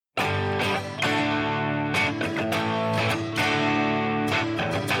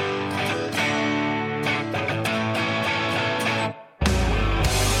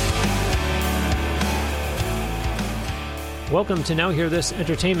Welcome to Now Hear This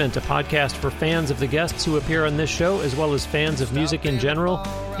Entertainment, a podcast for fans of the guests who appear on this show, as well as fans of music in general,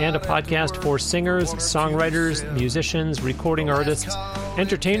 and a podcast for singers, songwriters, musicians, recording artists,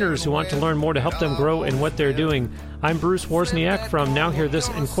 entertainers who want to learn more to help them grow in what they're doing. I'm Bruce Wozniak from Now Hear This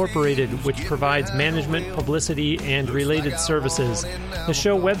Incorporated, which provides management, publicity, and related services. The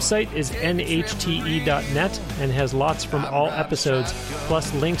show website is NHTE.net and has lots from all episodes,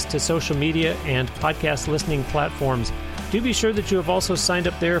 plus links to social media and podcast listening platforms. Do be sure that you have also signed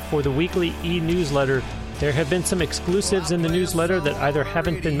up there for the weekly e-newsletter. There have been some exclusives in the newsletter that either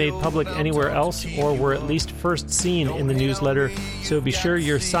haven't been made public anywhere else or were at least first seen in the newsletter, so be sure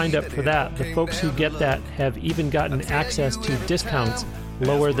you're signed up for that. The folks who get that have even gotten access to discounts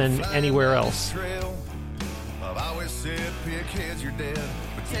lower than anywhere else.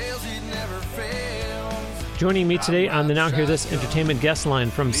 Joining me today on the Now Hear This Entertainment guest line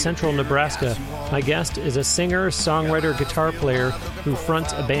from Central Nebraska, my guest is a singer, songwriter, guitar player who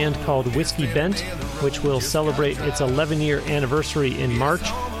fronts a band called Whiskey Bent, which will celebrate its 11-year anniversary in March.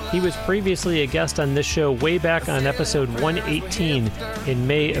 He was previously a guest on this show way back on episode 118 in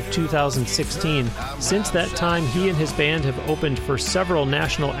May of 2016. Since that time, he and his band have opened for several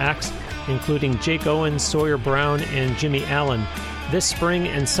national acts, including Jake Owen, Sawyer Brown, and Jimmie Allen. This spring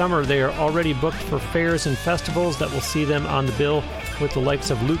and summer, they are already booked for fairs and festivals that will see them on the bill with the likes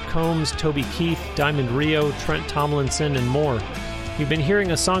of Luke Combs, Toby Keith, Diamond Rio, Trent Tomlinson, and more. You've been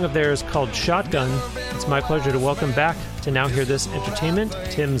hearing a song of theirs called Shotgun. It's my pleasure to welcome back to Now Hear This Entertainment,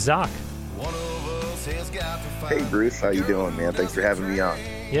 Tim Zock. Hey, Bruce. How you doing, man? Thanks for having me on.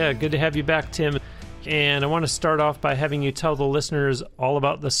 Yeah, good to have you back, Tim. And I want to start off by having you tell the listeners all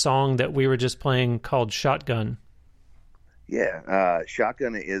about the song that we were just playing called Shotgun. Yeah,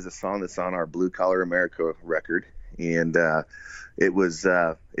 Shotgun is a song that's on our Blue Collar America record, and it was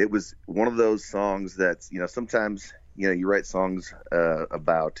one of those songs that, sometimes, you write songs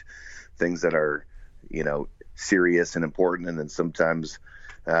about things that are, serious and important, and then sometimes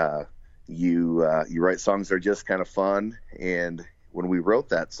you write songs that are just kind of fun. And when we wrote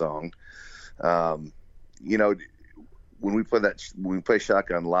that song, when we play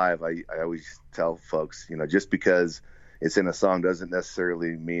Shotgun live, I always tell folks, just because it's in a song doesn't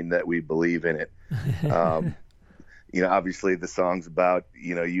necessarily mean that we believe in it. Obviously the song's about,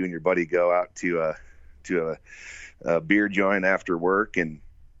 you and your buddy go out to a beer joint after work, and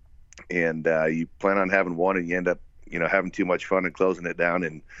you plan on having one, and you end up, having too much fun and closing it down,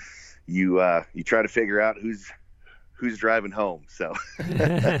 and you try to figure out who's driving home. So,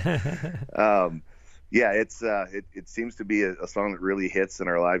 it seems to be a song that really hits in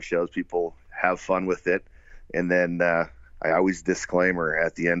our live shows. People have fun with it. And then I always disclaimer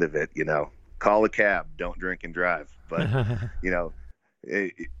at the end of it, call a cab, don't drink and drive. But,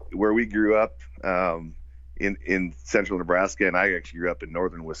 where we grew up in central Nebraska, and I actually grew up in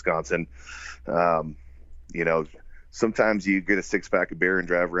northern Wisconsin, sometimes you get a 6-pack of beer and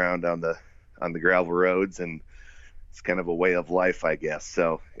drive around on the gravel roads, and it's kind of a way of life, I guess.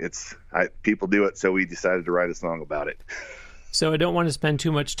 So people do it, so we decided to write a song about it. So I don't want to spend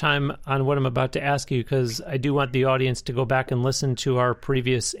too much time on what I'm about to ask you, because I do want the audience to go back and listen to our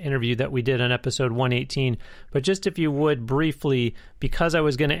previous interview that we did on episode 118. But just if you would briefly, because I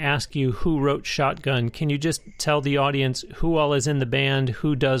was going to ask you who wrote Shotgun, can you just tell the audience who all is in the band,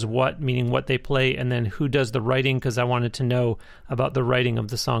 who does what, meaning what they play, and then who does the writing? Because I wanted to know about the writing of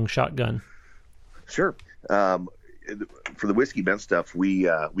the song Shotgun. Sure. For the Whiskey Bent stuff, we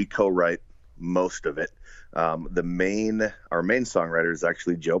co-write most of it. Our main songwriter is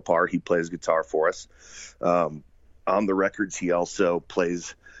actually Joe Parr. He plays guitar for us. On the records, he also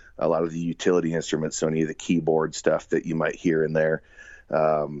plays a lot of the utility instruments, so any of the keyboard stuff that you might hear in there,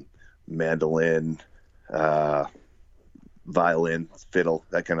 mandolin, violin, fiddle,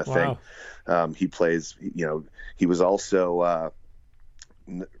 that kind of thing. He plays, he was also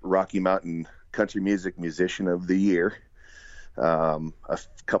Rocky Mountain Country Music Musician of the Year. A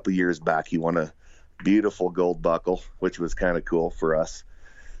couple years back, he won a beautiful gold buckle, which was kind of cool for us.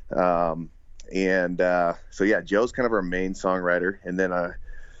 So Joe's kind of our main songwriter, and then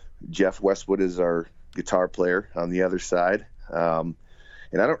Jeff Westwood is our guitar player on the other side. And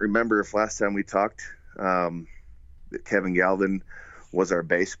I don't remember if last time we talked that Kevin Galvin was our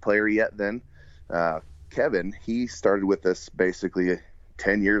bass player yet then. Kevin, he started with us basically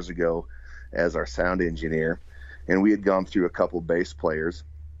 10 years ago as our sound engineer, and we had gone through a couple bass players.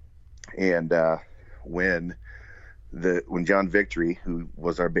 And when John Victory, who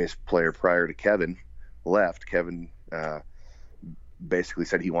was our bass player prior to Kevin, left, Kevin basically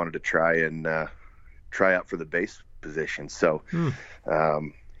said he wanted to try out for the bass position. So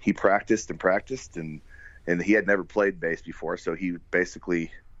he practiced and and he had never played bass before, so he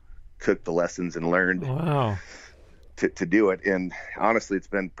basically took the lessons and learned to do it. And honestly, it's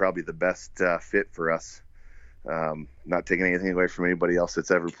been probably the best fit for us. Not taking anything away from anybody else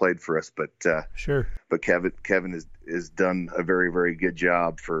that's ever played for us, but sure. But Kevin has done a very, very good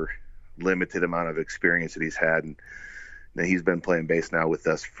job for limited amount of experience that he's had, and he's been playing bass now with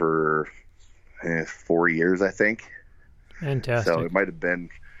us for 4 years, I think. Fantastic. So it might have been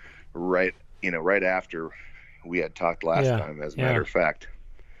right after we had talked last time, as a matter of fact.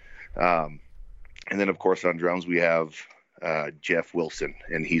 And then, of course, on drums we have Jeff Wilson,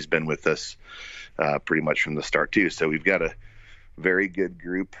 and he's been with us pretty much from the start too. So we've got a very good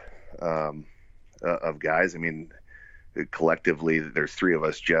group of guys. I mean, collectively, there's three of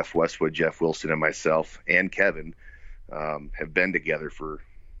us: Jeff Westwood, Jeff Wilson, and myself, and Kevin have been together for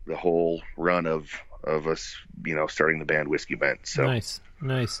the whole run of us, starting the band Whiskey Bent. So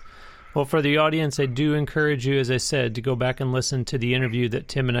nice. Well, for the audience, I do encourage you, as I said, to go back and listen to the interview that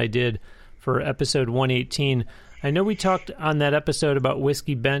Tim and I did for episode 118. I know we talked on that episode about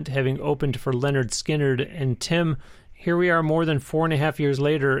Whiskey Bent having opened for Leonard Skinner, and Tim, here we are more than 4.5 years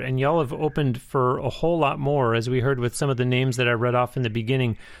later, and y'all have opened for a whole lot more, as we heard with some of the names that I read off in the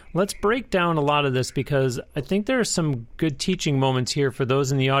beginning. Let's break down a lot of this, because I think there are some good teaching moments here for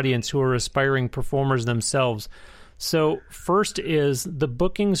those in the audience who are aspiring performers themselves. So first is the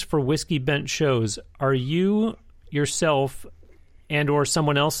bookings for Whiskey Bent shows. Are you yourself and or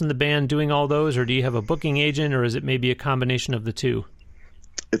someone else in the band doing all those, or do you have a booking agent, or is it maybe a combination of the two?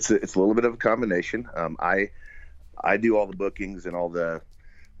 It's a little bit of a combination. I do all the bookings and all the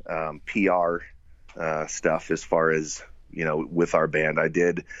PR stuff as far as, with our band. I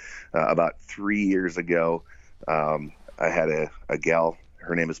did about 3 years ago. I had a gal,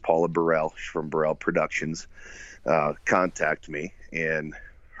 her name is Paula Burrell. She's from Burrell Productions, contact me, and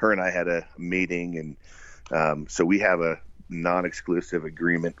her and I had a meeting, and so we have a non-exclusive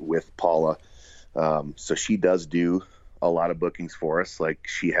agreement with Paula. So she does do a lot of bookings for us. Like,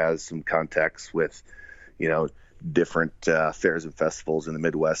 she has some contacts with, different fairs and festivals in the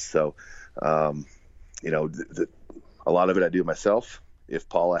Midwest. So, a lot of it I do myself. If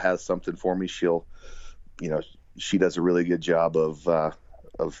Paula has something for me, she'll, she does a really good job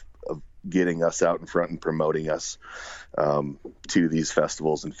of getting us out in front and promoting us to these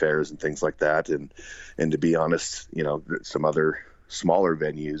festivals and fairs and things like that. And to be honest, some other smaller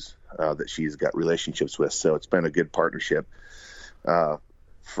venues that she's got relationships with. So it's been a good partnership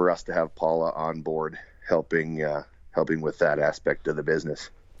for us to have Paula on board, helping with that aspect of the business.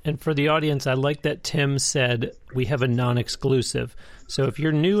 And for the audience, I like that Tim said we have a non-exclusive. So if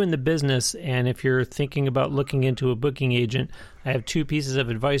you're new in the business and if you're thinking about looking into a booking agent, I have two pieces of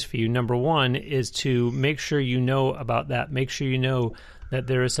advice for you. Number one is to make sure you know about that. Make sure you know that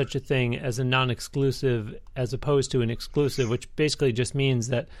there is such a thing as a non-exclusive as opposed to an exclusive, which basically just means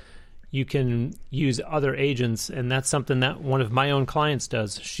that you can use other agents, and that's something that one of my own clients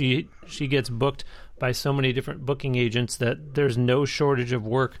does. She gets booked by so many different booking agents that there's no shortage of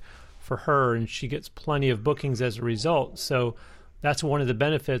work for her, and she gets plenty of bookings as a result. So that's one of the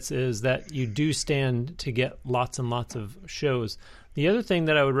benefits, is that you do stand to get lots and lots of shows. The other thing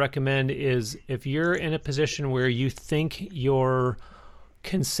that I would recommend is if you're in a position where you think you're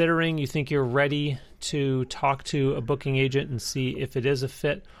ready to talk to a booking agent and see if it is a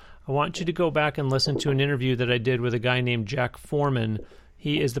fit, I want you to go back and listen to an interview that I did with a guy named Jack Foreman.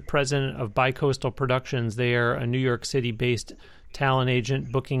 He is the president of Bicoastal Productions. They are a New York City-based talent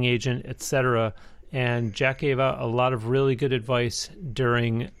agent, booking agent, etc. And Jack gave out a lot of really good advice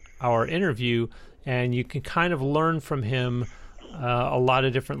during our interview, and you can kind of learn from him a lot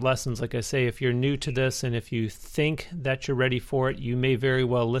of different lessons. Like I say, if you're new to this and if you think that you're ready for it, you may very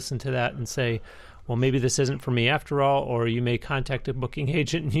well listen to that and say, well, maybe this isn't for me after all, or you may contact a booking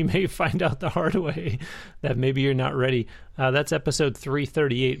agent and you may find out the hard way that maybe you're not ready. That's episode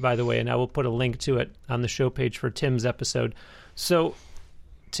 338, by the way, and I will put a link to it on the show page for Tim's episode. So,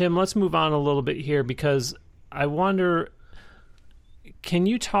 Tim, let's move on a little bit here, because I wonder, can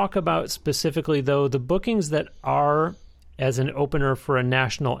you talk about specifically, though, the bookings that are as an opener for a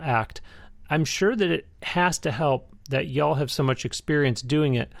national act? I'm sure that it has to help that y'all have so much experience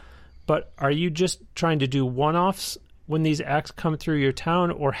doing it. But are you just trying to do one-offs when these acts come through your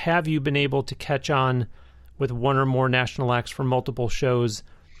town, or have you been able to catch on with one or more national acts for multiple shows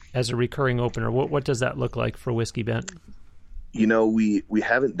as a recurring opener? What does that look like for Whiskey Bent? We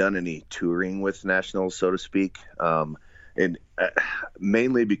haven't done any touring with nationals, so to speak, and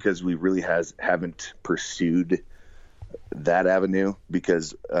mainly because we really haven't pursued that avenue,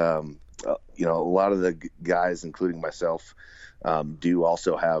 because a lot of the guys, including myself, do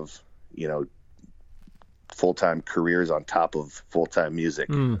also have full-time careers on top of full-time music.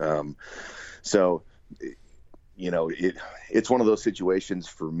 So, it's one of those situations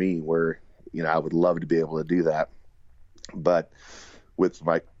for me where, I would love to be able to do that. But with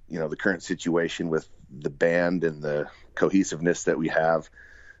my, the current situation with the band and the cohesiveness that we have,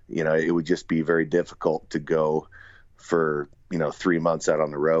 it would just be very difficult to go for, 3 months out on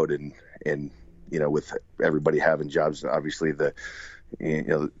the road and with everybody having jobs. Obviously the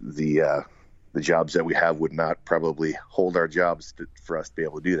jobs that we have would not probably hold our jobs for us to be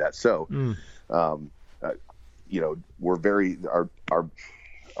able to do that. So, we're very,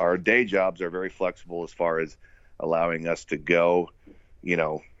 our day jobs are very flexible as far as allowing us to go,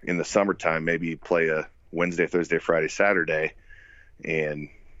 in the summertime, maybe play a Wednesday, Thursday, Friday, Saturday, and,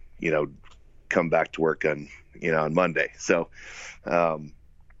 come back to work on Monday. So,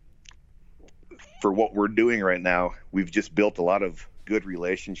 for what we're doing right now, we've just built a lot of good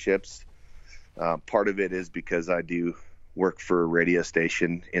relationships. Part of it is because I do work for a radio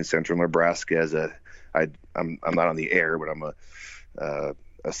station in central Nebraska I'm not on the air, but I'm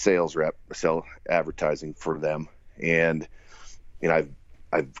a sales rep, sell advertising for them. And,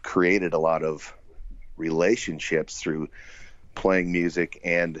 I've created a lot of relationships through playing music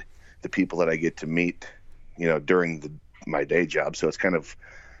and the people that I get to meet, during my day job. So it's kind of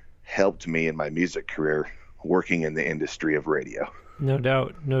helped me in my music career working in the industry of radio. No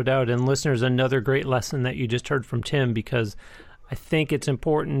doubt. And listeners, another great lesson that you just heard from Tim, because I think it's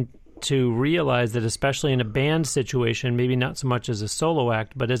important to realize that, especially in a band situation, maybe not so much as a solo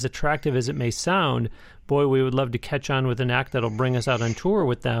act, but as attractive as it may sound, boy, we would love to catch on with an act that'll bring us out on tour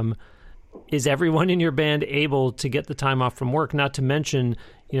with them. Is everyone in your band able to get the time off from work? Not to mention,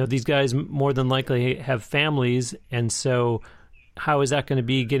 these guys more than likely have families, and so how is that going to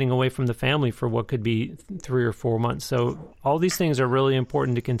be, getting away from the family for what could be 3 or 4 months? So all these things are really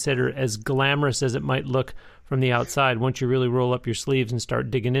important to consider, as glamorous as it might look from the outside. Once you really roll up your sleeves and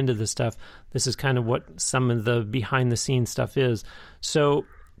start digging into this stuff, this is kind of what some of the behind-the-scenes stuff is. So,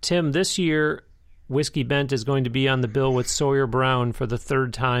 Tim, this year, Whiskey Bent is going to be on the bill with Sawyer Brown for the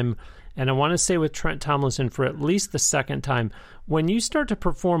 3rd time, and I want to say with Trent Tomlinson for at least the 2nd time. When you start to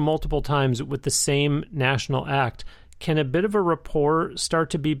perform multiple times with the same national act, can a bit of a rapport start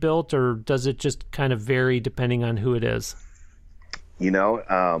to be built, or does it just kind of vary depending on who it is?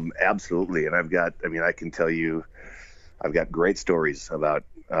 Absolutely. And I can tell you, I've got great stories about,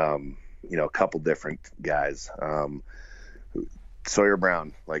 a couple different guys. Sawyer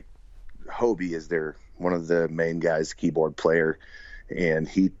Brown, like Hobie is one of the main guys, keyboard player, and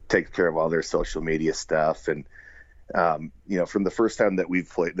he takes care of all their social media stuff. And, from the first time that we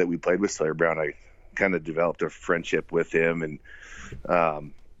played with Sawyer Brown, I kind of developed a friendship with him. And,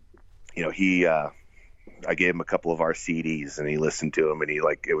 I gave him a couple of our CDs and he listened to them, and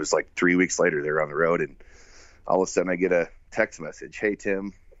it was like 3 weeks later, they were on the road, and all of a sudden I get a text message. Hey,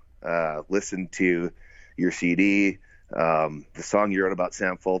 Tim, listen to your CD. The song you wrote about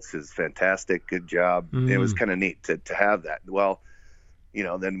Sam Foltz is fantastic. Good job. It was kind of neat to have that. Well,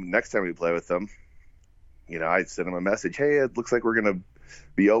 then next time we play with them, I sent him a message. Hey, it looks like we're going to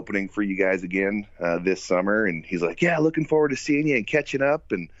be opening for you guys again this summer. And he's like, yeah, looking forward to seeing you and catching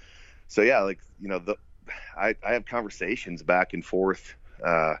up. And so, yeah, I have conversations back and forth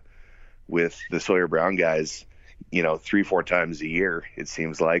with the Sawyer Brown guys, 3-4 times a year, it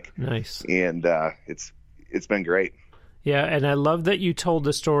seems like. Nice. And it's been great. Yeah, and I love that you told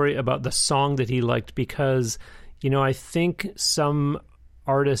the story about the song that he liked, because, I think some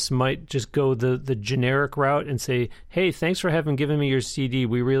artists might just go the generic route and say, hey, thanks for given me your CD.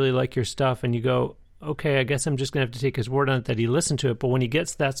 We really like your stuff. And you go, okay, I guess I'm just going to have to take his word on it that he listened to it. But when he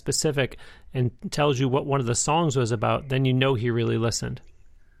gets that specific and tells you what one of the songs was about, then he really listened.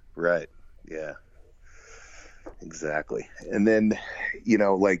 Right. Yeah, exactly. And then,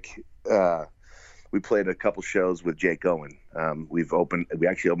 we played a couple shows with Jake Owen. We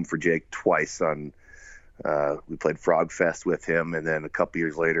actually opened for Jake twice we played Frog Fest with him. And then a couple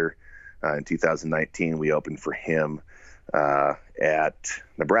years later, in 2019, we opened for him at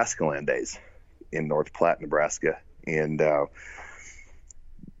Nebraska Land Days in North Platte, Nebraska. And I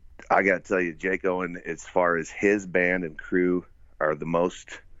got to tell you, Jake Owen, as far as his band and crew, are the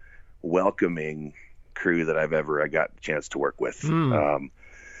most welcoming crew that I got a chance to work with. They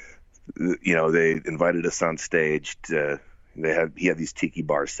invited us on stage he had these tiki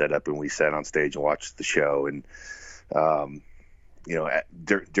bars set up, and we sat on stage and watched the show. And,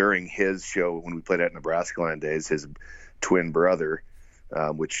 during his show, when we played at Nebraska Land Days, his twin brother,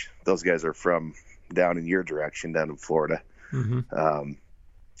 which those guys are from down in your direction, down in Florida. Mm-hmm.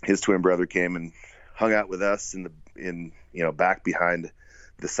 His twin brother came and hung out with us in back behind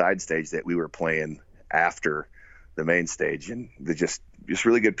the side stage that we were playing after the main stage, and they're just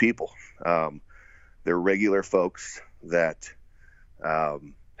really good people. They're regular folks that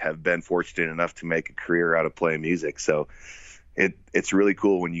have been fortunate enough to make a career out of playing music. So it's really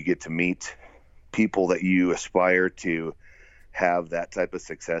cool when you get to meet people that you aspire to have that type of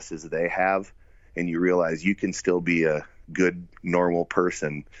success as they have, and you realize you can still be a good, normal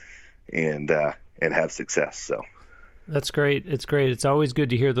person and have success. So that's great. It's great. It's always good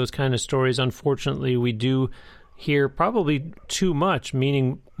to hear those kind of stories. Unfortunately, we do hear probably too much,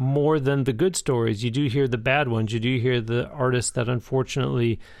 meaning more than the good stories. You do hear the bad ones. You do hear the artists that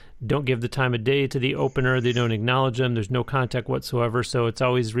unfortunately don't give the time of day to the opener. They don't acknowledge them. There's no contact whatsoever. So it's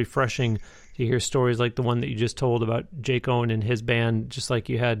always refreshing to hear stories like the one that you just told about Jake Owen and his band, just like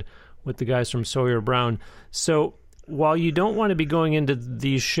you had with the guys from Sawyer Brown. So while you don't want to be going into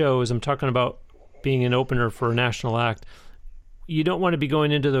these shows, I'm talking about being an opener for a national act, you don't want to be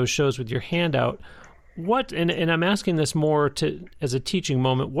going into those shows with your hand out. What, and I'm asking this more as a teaching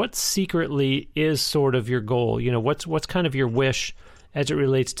moment, what secretly is sort of your goal? You know, what's kind of your wish as it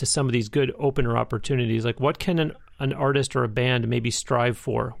relates to some of these good opener opportunities? Like, what can an artist or a band maybe strive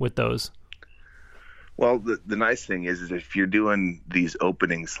for with those? Well, the nice thing is if you're doing these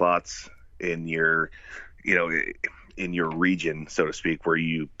opening slots in your, in your region, so to speak, where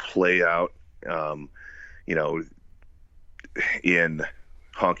you play out, in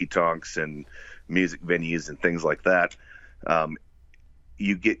honky tonks and music venues and things like that,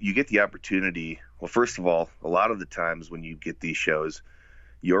 you get the opportunity. Well, first of all, a lot of the times when you get these shows,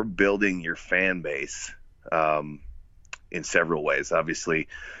 you're building your fan base in several ways. Obviously,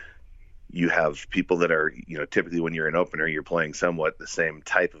 you have people that are, typically when you're an opener, you're playing somewhat the same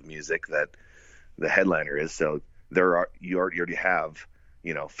type of music that the headliner is. So you already have,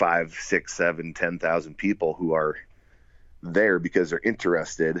 5, 6, 7, 10,000 people who are there because they're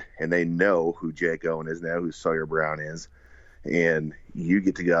interested and they know who Jake Owen is, now who Sawyer Brown is, and you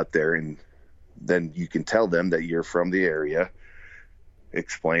get to go out there and then you can tell them that you're from the area,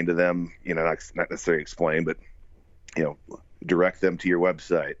 explain to them, not necessarily explain, but direct them to your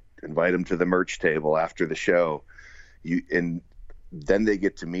website, invite them to the merch table after the show, and then they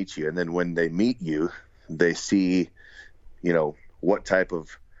get to meet you. And then when they meet you, they see what type of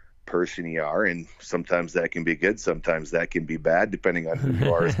person you are, and sometimes that can be good, sometimes that can be bad, depending on who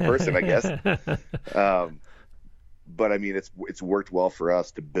you are as a person, I guess. But I mean, it's worked well for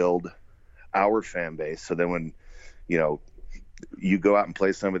us to build our fan base. So then when you go out and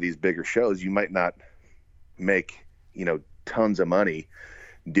play some of these bigger shows, you might not make tons of money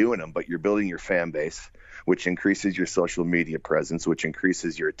doing them, but you're building your fan base, which increases your social media presence, which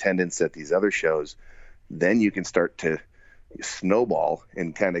increases your attendance at these other shows. Then you can start to snowball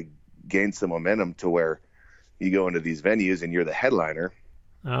and kind of gain some momentum to where you go into these venues and you're the headliner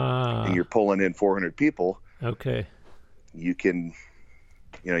and you're pulling in 400 people. Okay. You can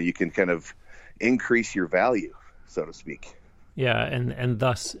kind of increase your value, so to speak. Yeah. And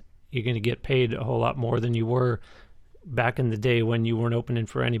thus you're going to get paid a whole lot more than you were back in the day when you weren't opening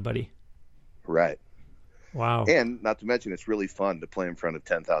for anybody. Right. Wow. And not to mention, it's really fun to play in front of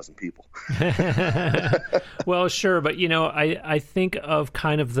 10,000 people. Well, sure. But, I think of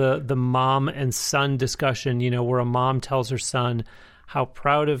kind of the mom and son discussion, where a mom tells her son how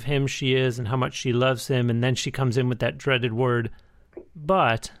proud of him she is and how much she loves him. And then she comes in with that dreaded word,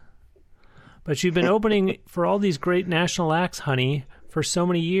 but you've been opening for all these great national acts, honey, for so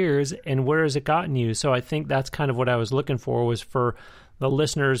many years. And where has it gotten you? So I think that's kind of what I was looking for, was for the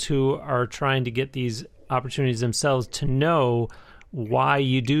listeners who are trying to get these opportunities themselves to know why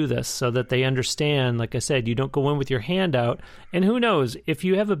you do this, so that they understand, like I said, you don't go in with your hand out. And who knows, if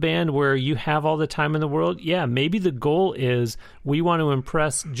you have a band where you have all the time in the world, yeah, maybe the goal is we want to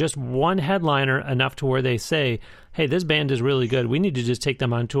impress just one headliner enough to where they say, hey, this band is really good. We need to just take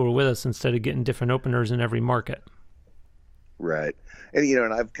them on tour with us instead of getting different openers in every market. Right. And,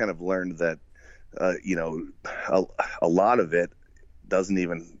 and I've kind of learned that, a lot of it doesn't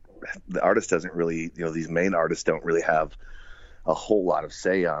even, the artist doesn't really, these main artists don't really have a whole lot of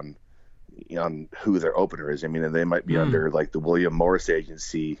say on who their opener is. I mean, they might be under like the William Morris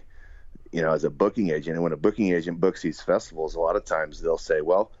agency, as a booking agent. And when a booking agent books these festivals, a lot of times they'll say,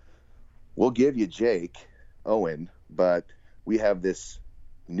 well, we'll give you Jake Owen, but we have this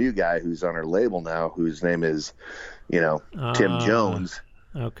new guy who's on our label now, whose name is, Tim Jones.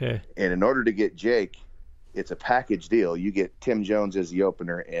 Okay. And in order to get Jake, it's a package deal. You get Tim Jones as the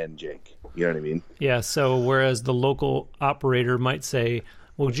opener and Jake. You know what I mean? Yeah. So whereas the local operator might say,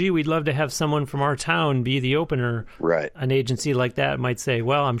 well, gee, we'd love to have someone from our town be the opener. Right. An agency like that might say,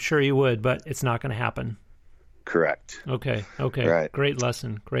 well, I'm sure you would, but it's not going to happen. Correct. Okay. Right. Great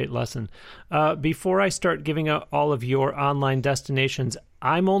lesson. Before I start giving out all of your online destinations,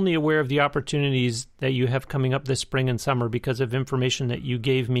 I'm only aware of the opportunities that you have coming up this spring and summer because of information that you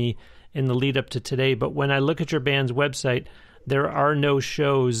gave me in the lead up to today. But when I look at your band's website, there are no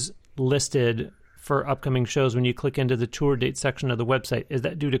shows listed for upcoming shows when you click into the tour date section of the website. Is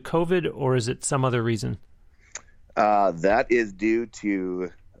that due to COVID or is it some other reason? That is due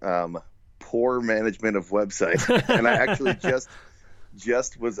to poor management of website. And I actually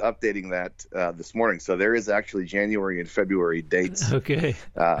just was updating that this morning. So there is actually January and February dates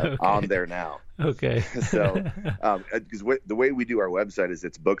on there now. Okay. So because the way we do our website is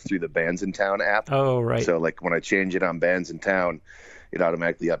it's booked through the Bands in Town app. Oh, right. So like when I change it on Bands in Town, it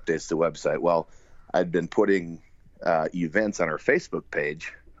automatically updates the website. Well, I'd been putting events on our Facebook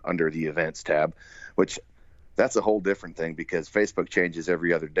page under the events tab, which that's a whole different thing because Facebook changes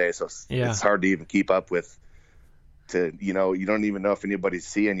every other day. So it's hard to even keep up with. You don't even know if anybody's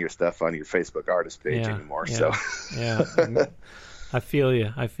seeing your stuff on your Facebook artist page anymore. So I feel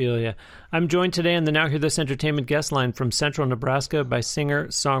you. I'm joined today on the Now Hear This Entertainment guest line from Central Nebraska by singer,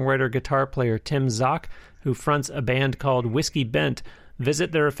 songwriter, guitar player Tim Zock, who fronts a band called Whiskey Bent.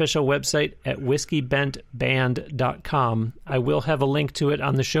 Visit their official website at whiskeybentband.com. I will have a link to it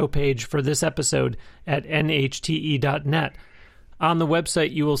on the show page for this episode at nhte.net. On the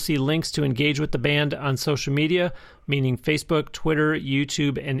website, you will see links to engage with the band on social media, meaning Facebook, Twitter,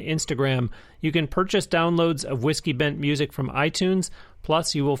 YouTube, and Instagram. You can purchase downloads of Whiskey Bent music from iTunes,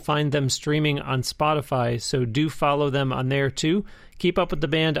 plus you will find them streaming on Spotify, so do follow them on there too. Keep up with the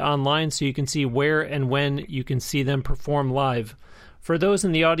band online so you can see where and when you can see them perform live. For those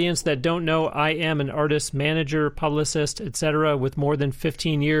in the audience that don't know, I am an artist, manager, publicist, etc., with more than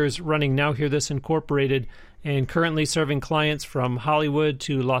 15 years running Now Hear This Incorporated, and currently serving clients from Hollywood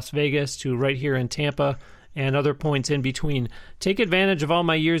to Las Vegas to right here in Tampa and other points in between. Take advantage of all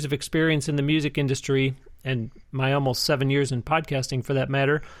my years of experience in the music industry, and my almost 7 years in podcasting for that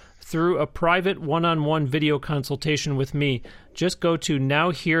matter, through a private one-on-one video consultation with me. Just go to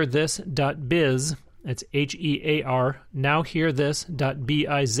nowhearthis.biz. That's HEAR,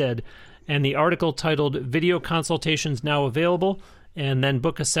 nowhearthis.biz, and the article titled Video Consultations Now Available, and then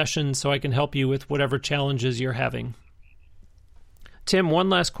book a session so I can help you with whatever challenges you're having. Tim,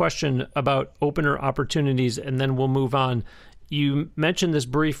 one last question about opener opportunities, and then we'll move on. You mentioned this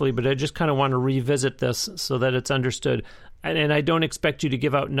briefly, but I just kind of want to revisit this so that it's understood. And I don't expect you to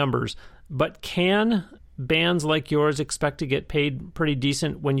give out numbers, but can bands like yours expect to get paid pretty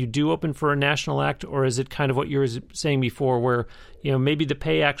decent when you do open for a national act, or is it kind of what you were saying before where, maybe the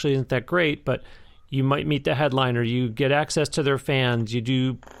pay actually isn't that great, but you might meet the headliner, you get access to their fans, you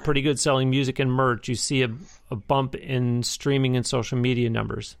do pretty good selling music and merch, you see a bump in streaming and social media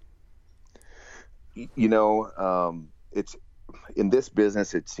numbers? It's in this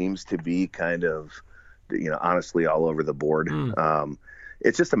business, it seems to be kind of, honestly all over the board.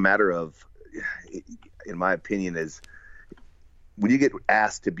 It's just a matter of, in my opinion, is when you get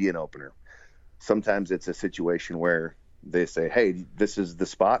asked to be an opener, sometimes it's a situation where they say, hey, this is the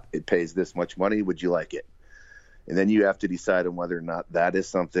spot. It pays this much money. Would you like it? And then you have to decide on whether or not that is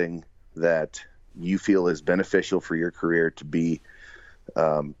something that you feel is beneficial for your career to be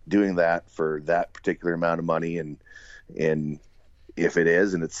doing that for that particular amount of money. And if it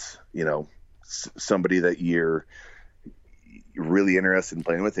is, and it's, somebody that you're really interested in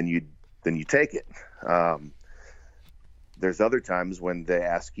playing with, then you take it. There's other times when they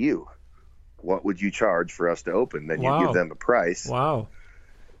ask you, what would you charge for us to open? Then you give them a price. Wow.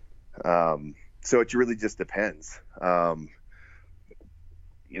 So it really just depends. And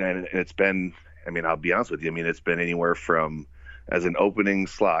it's been, I'll be honest with you. It's been anywhere from, as an opening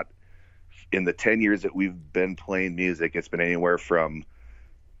slot in the 10 years that we've been playing music, it's been anywhere from,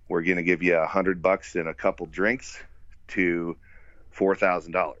 we're going to give you $100 and a couple drinks to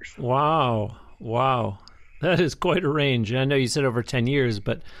 $4,000. Wow. That is quite a range. I know you said over 10 years,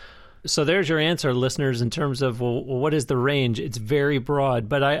 but so there's your answer, listeners, in terms of, what is the range? It's very broad.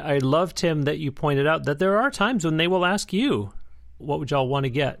 But I love, Tim, that you pointed out that there are times when they will ask you, what would y'all want to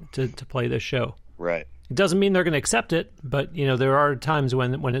get to play this show? Right. It doesn't mean they're going to accept it, but, there are times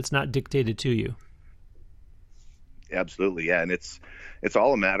when it's not dictated to you. Absolutely, yeah. And it's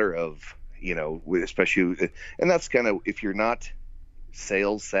all a matter of, especially, and that's kind of, if you're not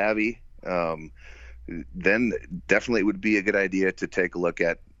sales savvy, then definitely it would be a good idea to take a look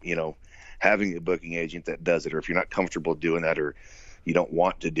at, having a booking agent that does it, or if you're not comfortable doing that, or you don't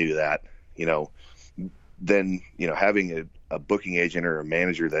want to do that, then, having a booking agent or a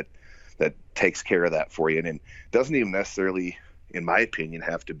manager that takes care of that for you. And it doesn't even necessarily, in my opinion,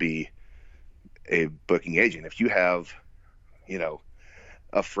 have to be a booking agent. If you have,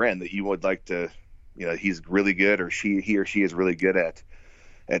 a friend that you would like to, he's really good, or he or she is really good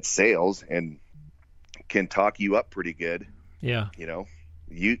at sales and can talk you up pretty good. Yeah.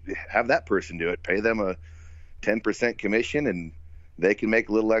 You have that person do it, pay them a 10% commission, and they can make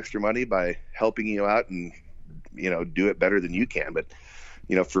a little extra money by helping you out and, do it better than you can. But,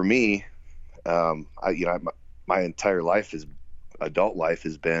 for me, my entire adult life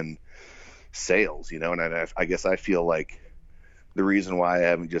has been sales, and I guess I feel like the reason why I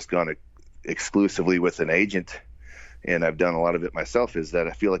haven't just gone exclusively with an agent and I've done a lot of it myself is that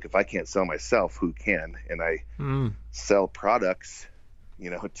I feel like if I can't sell myself, who can? And I sell products,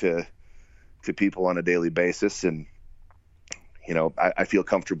 to people on a daily basis. And, I feel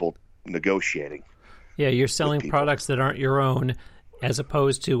comfortable negotiating. Yeah. You're selling products that aren't your own, as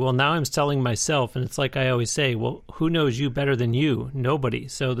opposed to, well, now I'm selling myself. And it's like I always say, well, who knows you better than you? Nobody.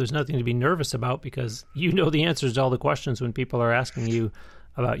 So there's nothing to be nervous about because you know the answers to all the questions when people are asking you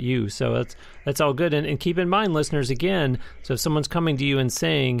about you. So that's all good. And keep in mind, listeners, again, so if someone's coming to you and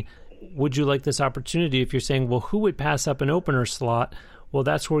saying, would you like this opportunity? If you're saying, well, who would pass up an opener slot? Well,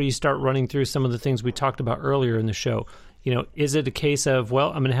 that's where you start running through some of the things we talked about earlier in the show. Is it a case of, well,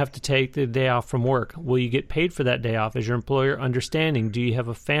 I'm going to have to take the day off from work? Will you get paid for that day off? Is your employer understanding? Do you have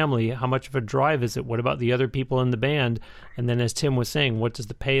a family? How much of a drive is it? What about the other people in the band? And then as Tim was saying, what does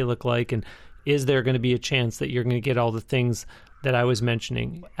the pay look like? And is there going to be a chance that you're going to get all the things that I was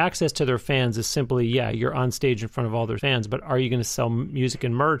mentioning? Access to their fans is simply, you're on stage in front of all their fans, but are you going to sell music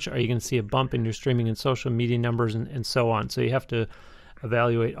and merch? Are you going to see a bump in your streaming and social media numbers and so on? So you have to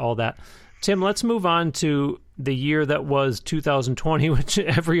evaluate all that. Tim, let's move on to the year that was 2020, which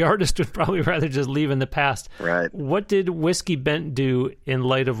every artist would probably rather just leave in the past. Right. What did Whiskey Bent do in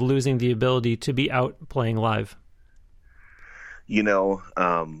light of losing the ability to be out playing live?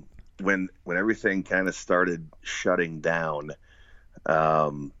 When everything kind of started shutting down,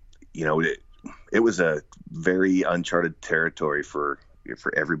 it was a very uncharted territory for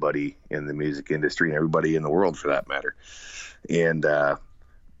everybody in the music industry and everybody in the world for that matter. And,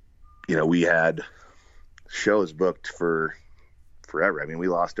 we had shows booked for forever. I mean, we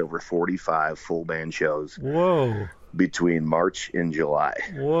lost over 45 full band shows. Whoa. Between March and July.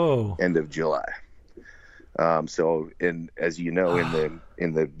 Whoa. End of July. As you know,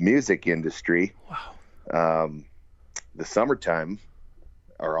 in the music industry, the summertime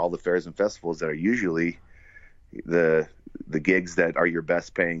are all the fairs and festivals that are usually the gigs that are your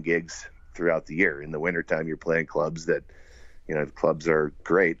best paying gigs throughout the year. In the wintertime, you're playing clubs that, the clubs are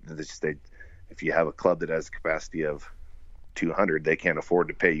great. If you have a club that has a capacity of 200, they can't afford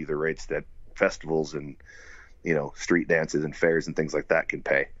to pay you the rates that festivals and, street dances and fairs and things like that can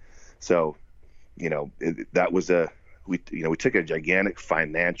pay. So, we took a gigantic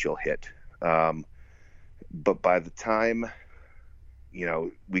financial hit. But by the time,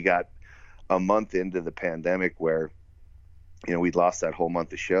 we got a month into the pandemic where, we'd lost that whole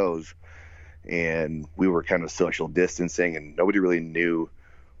month of shows and we were kind of social distancing and nobody really knew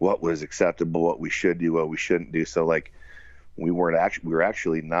what was acceptable, what we should do, what we shouldn't do. So we were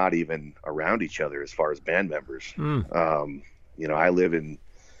actually not even around each other as far as band members. I live in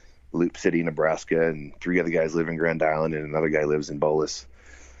Loop City, Nebraska, and 3 other guys live in Grand Island, and another guy lives in Bolus,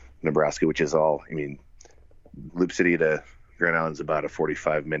 Nebraska, which is all, Loop City to Grand Island is about a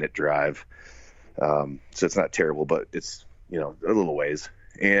 45-minute drive. So it's not terrible, but it's, a little ways.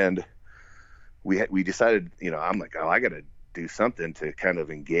 And we decided, I'm like, I got to do something to kind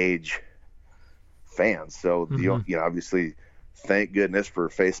of engage fans. So, obviously, thank goodness for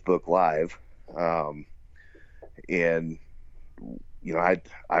Facebook Live. And,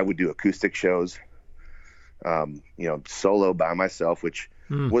 I would do acoustic shows, solo by myself, which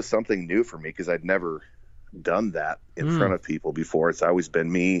was something new for me because I'd never done that in front of people before. It's always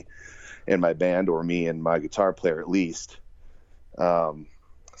been me and my band or me and my guitar player at least.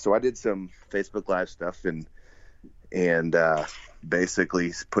 So I did some Facebook Live stuff and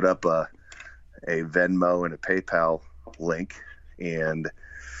basically put up a Venmo and a PayPal link and,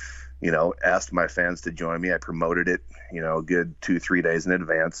 asked my fans to join me. I promoted it, a good 2-3 days in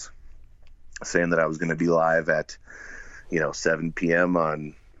advance, saying that I was going to be live at, 7 p.m.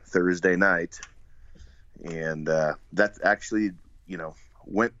 on Thursday night. And that actually,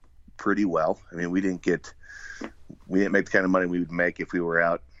 went pretty well. I mean, we didn't make the kind of money we would make if we were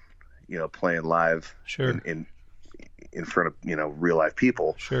out, playing live in front of, real life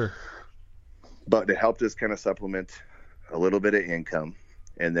people. Sure. But it helped us kind of supplement a little bit of income.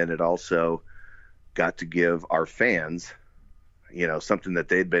 And then it also got to give our fans, something that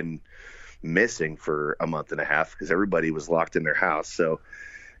they'd been missing for a month and a half because everybody was locked in their house. So,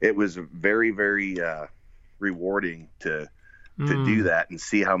 it was very, very rewarding to do that and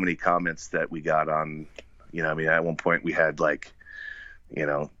see how many comments that we got on, I mean, at one point we had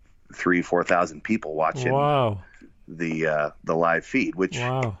 3,000-4,000 people watching the live feed, which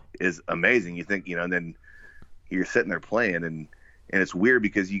is amazing. You think, and then you're sitting there playing and it's weird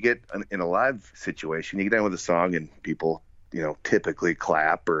because you get in a live situation, you get done with a song and people, typically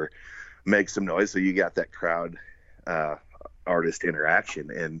clap or make some noise. So you got that crowd artist interaction,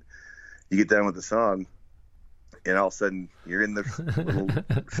 and you get done with the song and all of a sudden you're in the little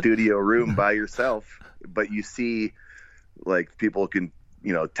studio room by yourself, but you see people can,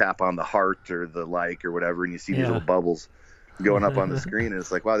 tap on the heart or the or whatever, and you see these little bubbles going up on the screen, and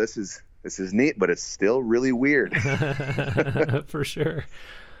it's like, wow, this is neat, but it's still really weird. For sure.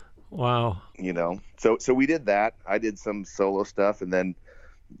 Wow. So we did that. I did some solo stuff, and then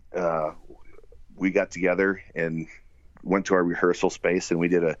we got together and went to our rehearsal space, and we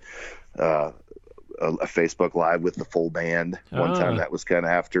did a Facebook Live with the full band one time. That was kind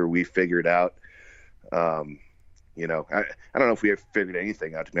of after we figured out, I don't know if we ever figured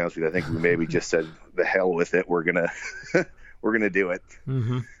anything out, to be honest with you. I think we maybe just said, the hell with it. We're going to do it.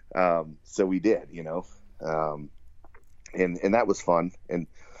 Mm-hmm. So we did, and that was fun. And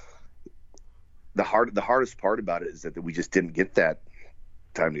the hardest part about it is that we just didn't get that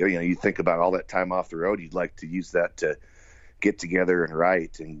time to go. You think about all that time off the road. You'd like to use that to get together and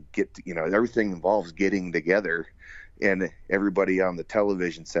write and everything involves getting together, and everybody on the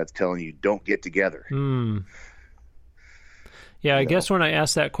television set's telling you don't get together. Yeah, I guess when I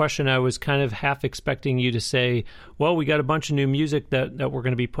asked that question, I was kind of half expecting you to say, well, we got a bunch of new music that we're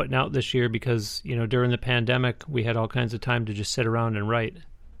going to be putting out this year because, during the pandemic, we had all kinds of time to just sit around and write.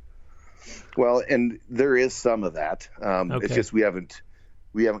 Well, and there is some of that. Okay. It's just we haven't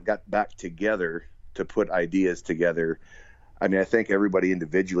got back together to put ideas together. I mean, I think everybody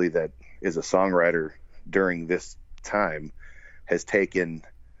individually that is a songwriter during this time has taken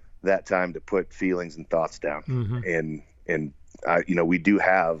that time to put feelings and thoughts down. Mm-hmm. And we do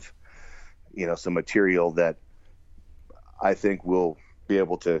have, some material that I think we'll be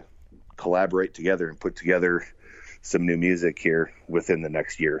able to collaborate together and put together some new music here within the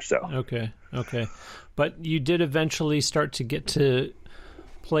next year or so. Okay. But you did eventually start to get to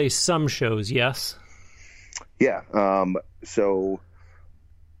play some shows, yes? Yeah. So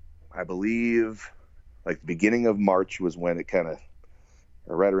I believe the beginning of March was when it kind of,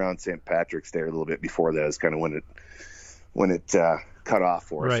 right around St. Patrick's Day, a little bit before that is kind of when it cut off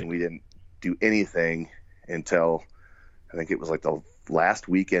for us. Right. And we didn't do anything until I think it was the last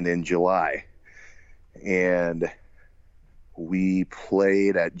weekend in July. And we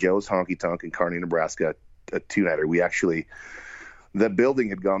played at Joe's Honky Tonk in Kearney, Nebraska, a two-nighter. The building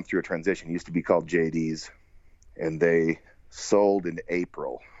had gone through a transition. It used to be called JD's, and they sold in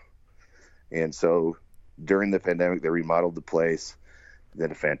April. And so during the pandemic, they remodeled the place,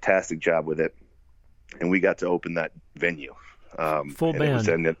 did a fantastic job with it, and we got to open that venue. Full band. It was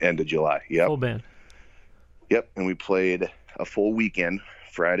in the end of July. Yep. Full band. Yep, and we played a full weekend,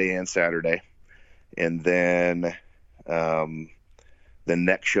 Friday and Saturday. And then the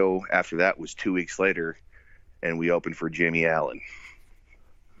next show after that was 2 weeks later, and we opened for Jimmie Allen.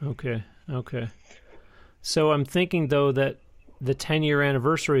 Okay. So I'm thinking, though, that the 10-year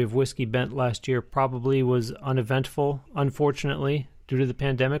anniversary of Whiskey Bent last year probably was uneventful, unfortunately, due to the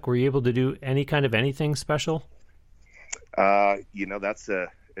pandemic. Were you able to do any kind of anything special? It's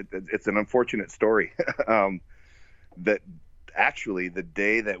an unfortunate story. That actually the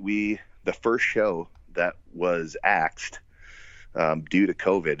day that the first show that was axed due to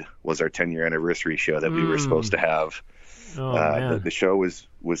COVID was our 10-year anniversary show that we were supposed to have. The show was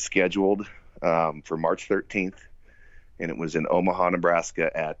scheduled for March 13th, and it was in Omaha,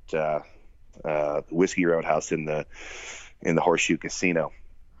 Nebraska at Whiskey Roadhouse in the Horseshoe Casino.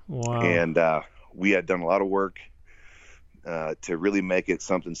 Wow. And we had done a lot of work to really make it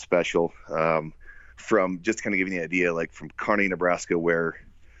something special. From just to kind of give you the idea, from Kearney, Nebraska, where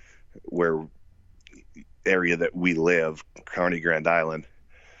area that we live, Kearney, Grand Island,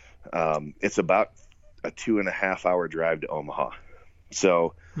 it's about a 2.5 hour drive to Omaha.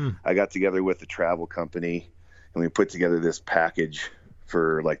 So I got together with the travel company, and we put together this package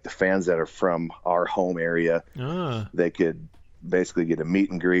for the fans that are from our home area. They could basically get a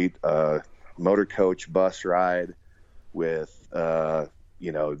meet and greet, motor coach bus ride with,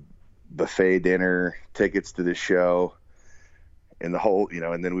 buffet dinner, tickets to the show, and the whole,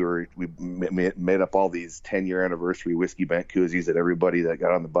 and then we made up all these 10-year anniversary Whiskey Bent koozies that everybody that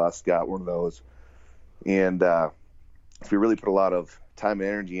got on the bus got one of those. And so we really put a lot of time and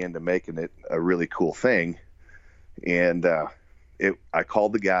energy into making it a really cool thing. And I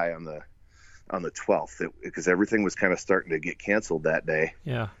called the guy on the 12th because everything was kind of starting to get canceled that day.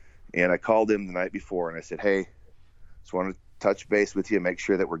 Yeah. And I called him the night before and I said, "Hey, just want to touch base with you and make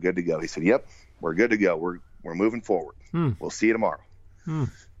sure that we're good to go." He said, "Yep, we're good to go. We're moving forward. We'll see you tomorrow."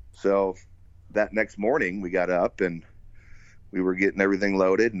 So that next morning we got up and we were getting everything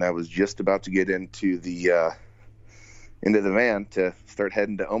loaded, and I was just about to get into the van to start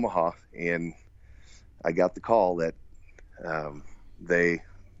heading to Omaha, and I got the call that they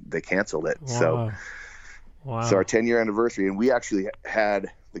canceled it. Wow. So our 10-year anniversary, and we actually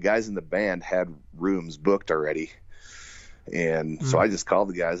had the guys in the band had rooms booked already. And so I just called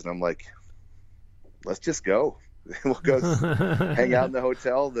the guys and I'm like, "Let's just go. We'll go hang out in the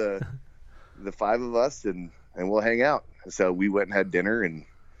hotel, the 5 of us, and we'll hang out." So we went and had dinner, and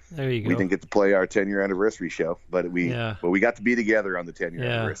there you go. We didn't get to play our 10-year anniversary show, but we got to be together on the 10-year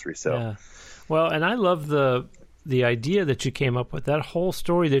anniversary. So, well, and I love the idea that you came up with, that whole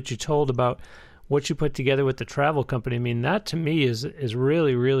story that you told about what you put together with the travel company. I mean, that to me is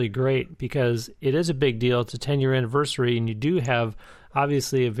really, really great, because it is a big deal. It's a 10-year anniversary, and you do have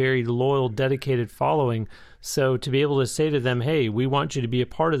obviously a very loyal, dedicated following. So to be able to say to them, "Hey, we want you to be a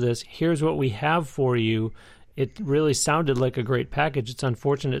part of this. Here's what we have for you." It really sounded like a great package. It's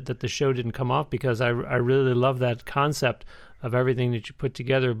unfortunate that the show didn't come off, because I really love that concept of everything that you put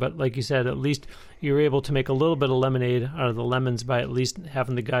together. But like you said, at least you were able to make a little bit of lemonade out of the lemons by at least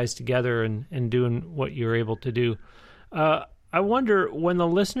having the guys together and doing what you were able to do. I wonder, when the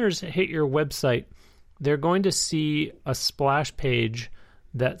listeners hit your website, they're going to see a splash page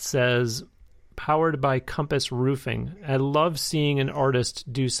that says "Powered by Compass Roofing." I love seeing an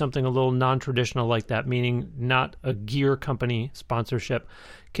artist do something a little non-traditional like that, meaning not a gear company sponsorship.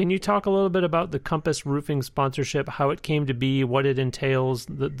 Can you talk a little bit about the Compass Roofing sponsorship, how it came to be, what it entails,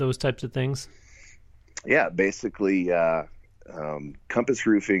 those types of things? Yeah, basically, Compass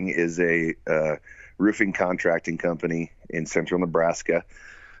Roofing is a roofing contracting company in central Nebraska,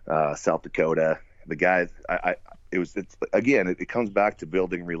 South Dakota. The guy, it comes back to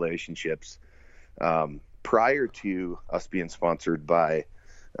building relationships. Prior to us being sponsored by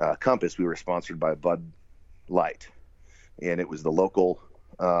Compass, we were sponsored by Bud Light, and it was the local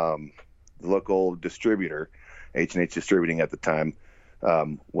distributor, H&H Distributing at the time,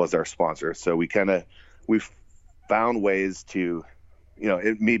 was our sponsor. So we found ways to,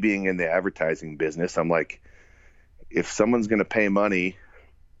 me being in the advertising business, I'm like, if someone's going to pay money,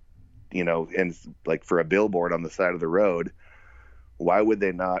 and like for a billboard on the side of the road, why would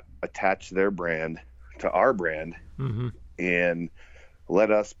they not attach their brand to our brand and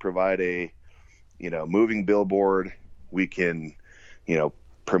let us provide a, moving billboard? We can,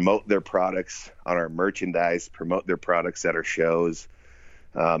 promote their products on our merchandise, promote their products at our shows,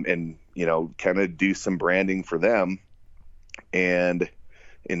 and, kind of do some branding for them. And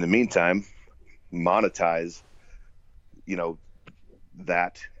in the meantime, monetize,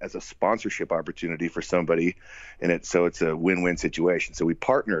 that as a sponsorship opportunity for somebody. And so it's a win-win situation. So we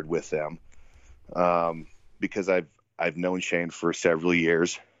partnered with them, because I've known Shane for several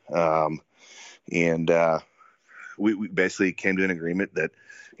years. And we basically came to an agreement that,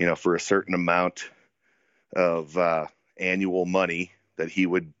 for a certain amount of annual money that he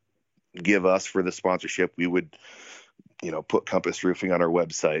would give us for the sponsorship, we would, put Compass Roofing on our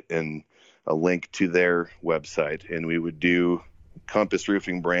website and a link to their website. And we would do Compass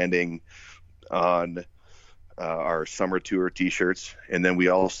Roofing branding on our summer tour t-shirts. And then we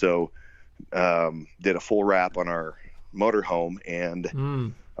also did a full wrap on our motorhome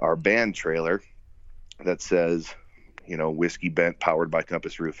and our band trailer that says, Whiskey Bent powered by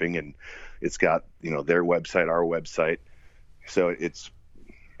Compass Roofing. And it's got, their website, our website. So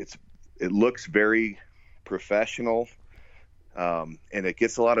it looks very professional. And it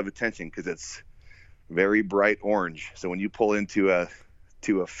gets a lot of attention because it's very bright orange. So when you pull into a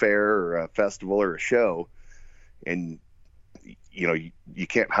fair or a festival or a show, and you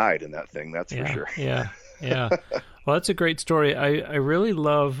can't hide in that thing, that's for sure. Yeah. Well, that's a great story. I really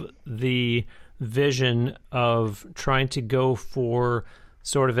love the vision of trying to go for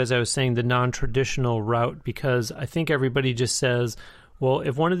sort of, as I was saying, the non-traditional route, because I think everybody just says, well,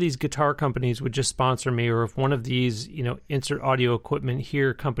 if one of these guitar companies would just sponsor me, or if one of these, insert audio equipment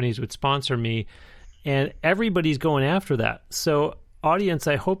here companies would sponsor me, and everybody's going after that. So, audience,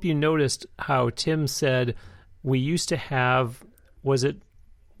 I hope you noticed how Tim said we used to have, was it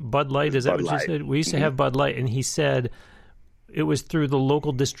Bud Light? Is that what you said? We used to have Bud Light, and he said it was through the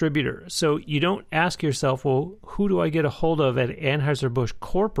local distributor. So you don't ask yourself, well, who do I get a hold of at Anheuser-Busch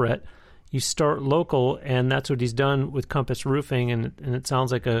corporate? You start local, and that's what he's done with Compass Roofing, and it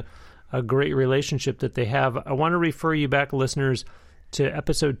sounds like a a great relationship that they have. I want to refer you back, listeners, to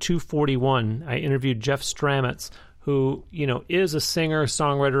episode 241. I interviewed Jeff Stramitz, who, is a singer,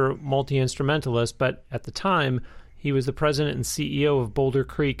 songwriter, multi-instrumentalist, but at the time, he was the president and CEO of Boulder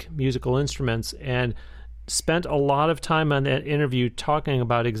Creek Musical Instruments, and spent a lot of time on that interview talking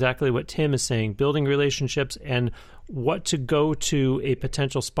about exactly what Tim is saying, building relationships and what to go to a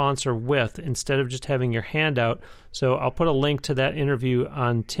potential sponsor with instead of just having your hand out. So I'll put a link to that interview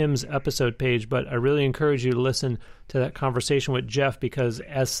on Tim's episode page, but I really encourage you to listen to that conversation with Jeff, because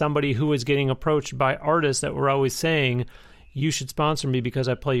as somebody who is getting approached by artists that were always saying, you should sponsor me because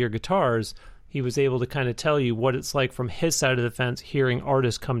I play your guitars, he was able to kind of tell you what it's like from his side of the fence, hearing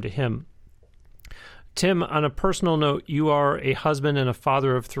artists come to him. Tim, on a personal note, you are a husband and a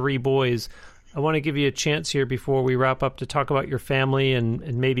father of 3 boys. I want to give you a chance here before we wrap up to talk about your family and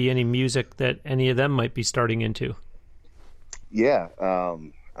maybe any music that any of them might be starting into. Yeah,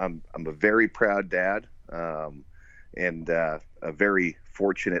 I'm a very proud dad, and a very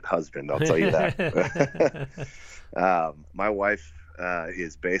fortunate husband, I'll tell you that. My wife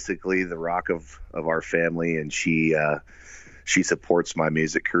is basically the rock of our family, and she supports my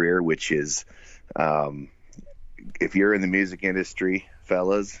music career, which is, if you're in the music industry,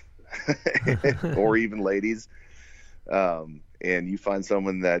 fellas, or even ladies, and you find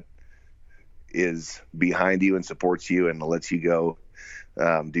someone that is behind you and supports you and lets you go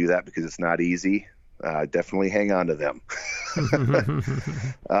do that, because it's not easy, definitely hang on to them.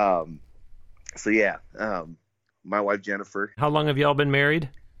 My wife Jennifer. How long have y'all been married?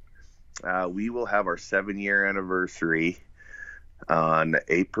 We will have our 7-year anniversary on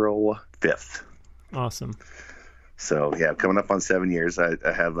April 5th. Awesome. So yeah, coming up on 7 years. I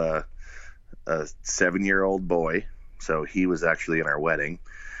have a 7-year-old boy, so he was actually in our wedding.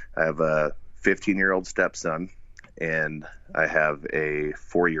 I have a 15-year-old stepson, and I have a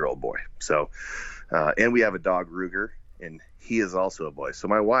 4-year-old boy. So, and we have a dog, Ruger, and he is also a boy. So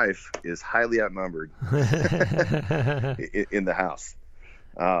my wife is highly outnumbered in the house.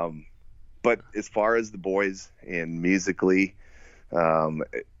 But as far as the boys and musically, I'm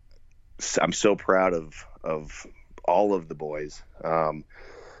so proud of all of the boys.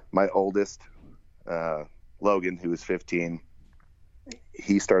 My oldest, Logan, who was 15,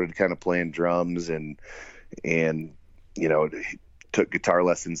 he started kind of playing drums and he took guitar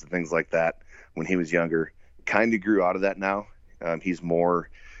lessons and things like that when he was younger. Kind of grew out of that now. He's more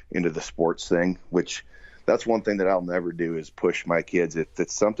into the sports thing, which that's one thing that I'll never do, is push my kids. If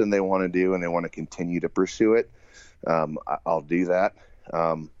it's something they want to do and they want to continue to pursue it, I'll do that.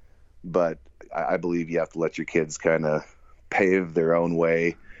 But I believe you have to let your kids kind of pave their own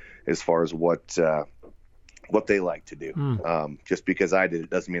way as far as what they like to do. Just because I did it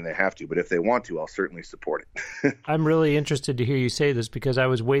doesn't mean they have to, but if they want to, I'll certainly support it. I'm really interested to hear you say this, because I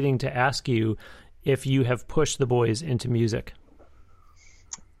was waiting to ask you if you have pushed the boys into music.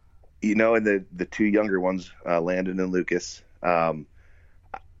 And the 2 younger ones, Landon and Lucas, I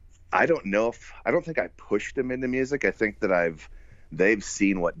don't think I pushed them into music. I think that they've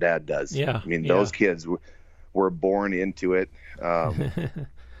seen what Dad does. Yeah. I mean, those kids were born into it.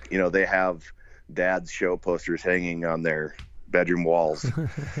 They have Dad's show posters hanging on their bedroom walls,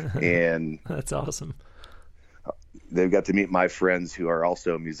 and that's awesome. They've got to meet my friends who are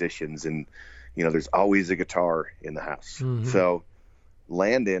also musicians, and there's always a guitar in the house. Mm-hmm. So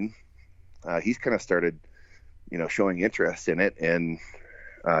Landon, he's kind of started, showing interest in it, and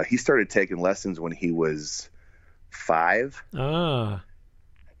he started taking lessons when he was 5.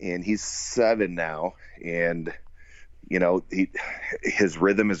 And he's 7 now, and his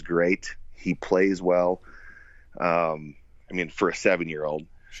rhythm is great. He plays well. For a 7-year-old.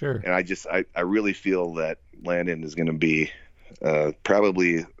 Sure. And I really feel that Landon is going to be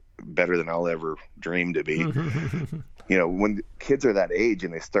probably better than I'll ever dream to be. When kids are that age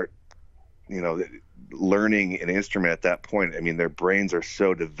and they start, learning an instrument at that point, their brains are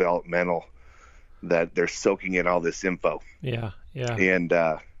so developmental that they're soaking in all this info. Yeah. Yeah. And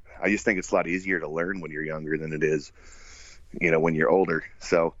I just think it's a lot easier to learn when you're younger than it is, when you're older.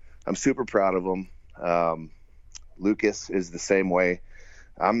 So I'm super proud of them. Lucas is the same way.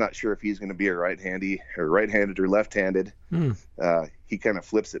 I'm not sure if he's going to be a right-handed or left-handed. He kind of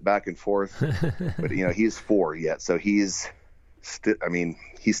flips it back and forth, but he's 4 yet. So he's still a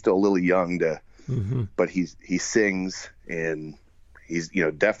little young but he sings, and he's,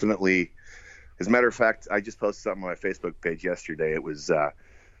 definitely, as a matter of fact, I just posted something on my Facebook page yesterday. It was,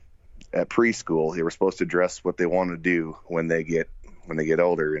 at preschool, they were supposed to dress what they want to do when they get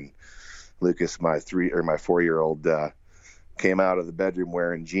older. And Lucas, my 4-year-old, came out of the bedroom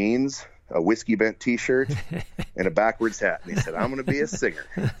wearing jeans, a Whiskey Bent t-shirt and a backwards hat. And he said, I'm going to be a singer.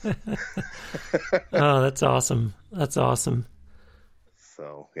 Oh, that's awesome. That's awesome.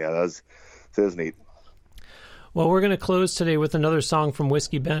 So, yeah, that was neat. Well, we're going to close today with another song from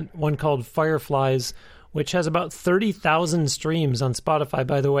Whiskey Bent, one called Fireflies, which has about 30,000 streams on Spotify,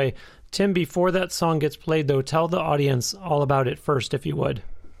 by the way. Tim, before that song gets played, though, tell the audience all about it first, if you would.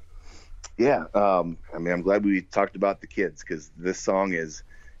 Yeah. I'm glad we talked about the kids, because this song is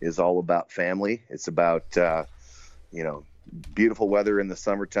all about family. It's about, beautiful weather in the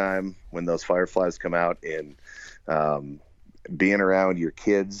summertime when those fireflies come out, and being around your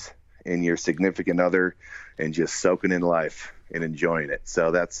kids and your significant other and just soaking in life and enjoying it.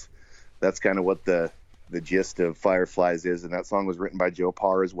 So that's kind of what the gist of Fireflies is. And that song was written by Joe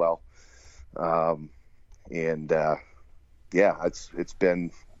Parr as well.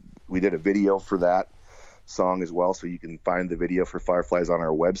 We did a video for that song as well. So you can find the video for Fireflies on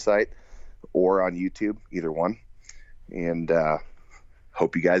our website or on YouTube, either one. And,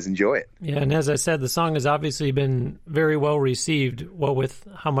 hope you guys enjoy it. Yeah, and as I said, the song has obviously been very well received, with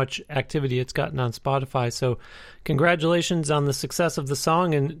how much activity it's gotten on Spotify. So congratulations on the success of the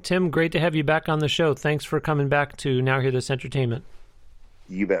song. And Tim, great to have you back on the show. Thanks for coming back to Now Hear This Entertainment.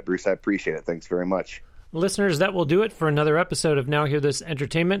 You bet, Bruce. I appreciate it. Thanks very much. Listeners, that will do it for another episode of Now Hear This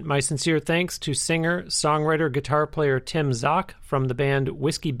Entertainment. My sincere thanks to singer, songwriter, guitar player Tim Zock from the band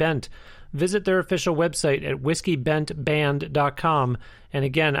Whiskey Bent. Visit their official website at whiskeybentband.com. And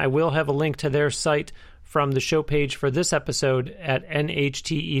again, I will have a link to their site from the show page for this episode at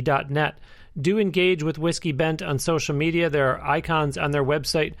NHTE.net. Do engage with Whiskey Bent on social media. There are icons on their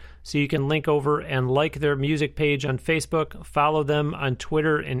website, so you can link over and like their music page on Facebook, follow them on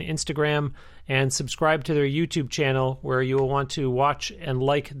Twitter and Instagram, and subscribe to their YouTube channel, where you will want to watch and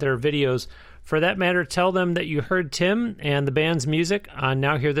like their videos. For that matter, tell them that you heard Tim and the band's music on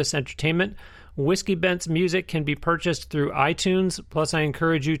Now Hear This Entertainment. Whiskey Bent's music can be purchased through iTunes, plus I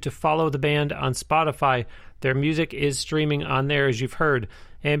encourage you to follow the band on Spotify. Their music is streaming on there, as you've heard.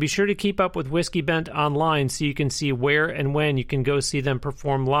 And be sure to keep up with Whiskey Bent online so you can see where and when you can go see them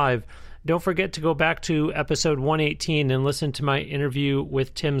perform live. Don't forget to go back to episode 118 and listen to my interview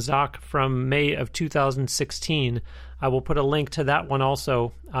with Tim Zock from May of 2016. I will put a link to that one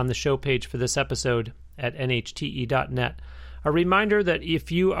also on the show page for this episode at nhte.net. A reminder that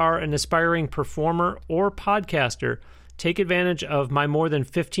if you are an aspiring performer or podcaster, take advantage of my more than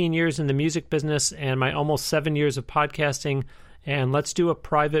 15 years in the music business and my almost 7 years of podcasting, and let's do a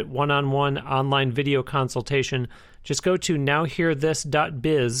private one-on-one online video consultation. Just go to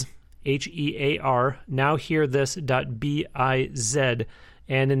nowhearthis.biz, H-E-A-R, nowhearthis.biz,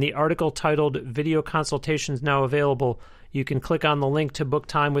 and in the article titled Video Consultations Now Available, you can click on the link to book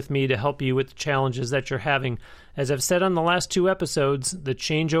time with me to help you with the challenges that you're having. As I've said on the last 2 episodes, the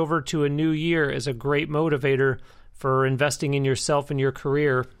changeover to a new year is a great motivator for investing in yourself and your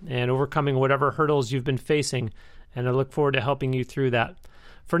career and overcoming whatever hurdles you've been facing, and I look forward to helping you through that.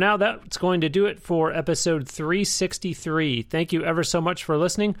 For now, that's going to do it for episode 363. Thank you ever so much for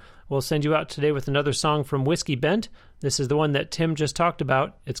listening. We'll send you out today with another song from Whiskey Bent. This is the one that Tim just talked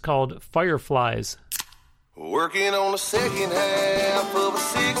about. It's called Fireflies. Working on the second half of a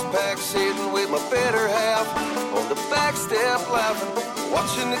six-pack, sitting with my better half on the back step laughing,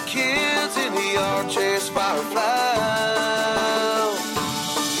 watching the kids in the yard chase fireflies.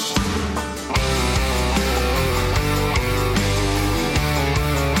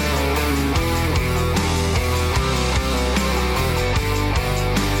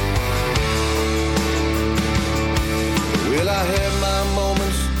 Well, I had my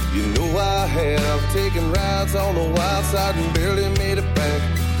moments, you know I have, taken rides on the wild side and barely made it back.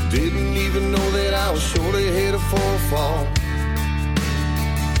 Didn't even know that I was surely headed for a fall.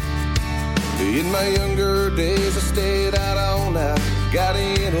 In my younger days, I stayed out all night, got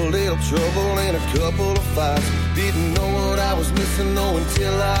in a little trouble and a couple of fights. Didn't know what I was missing, though,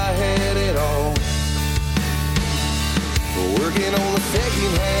 until I had it all. Working on the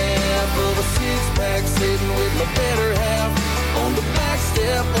second half of a six-pack, sitting with my better half on the back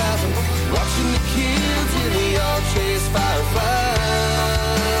step laughing, watching the kids in the yard chase fireflies.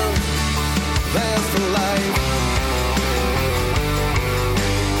 That's the life.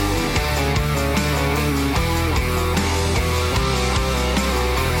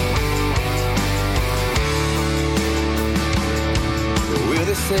 Well,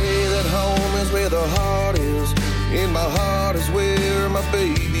 they say that home is where the heart is, and my heart is where my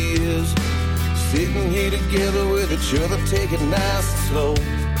baby is. Sitting here together with each other, take it nice and slow.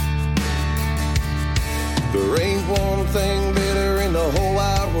 There ain't one thing better in the whole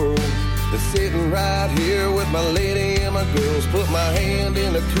wide world than sitting right here with my lady and my my girls, put my hand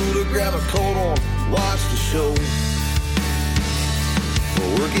in the cooler, grab a cold one, watch the show.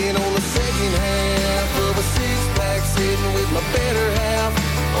 Working on the second half of a six-pack, sitting with my better half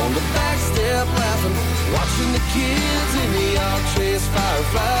on the back step, laughing, watching the kids in the yard chase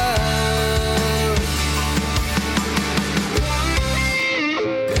fireflies.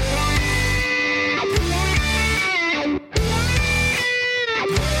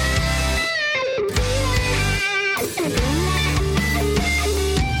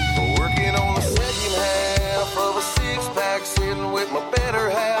 Working on the second half of a six-pack, sitting with my better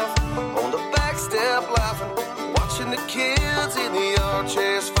half on the back step, laughing, watching the kids in the yard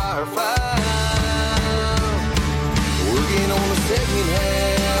chase fireflies. Working on the second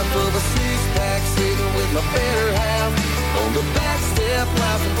half of a six-pack, sitting with my better half on the back step,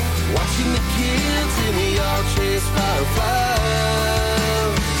 laughing, watching the kids in the yard chase fireflies.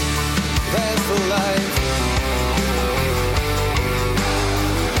 That's the life.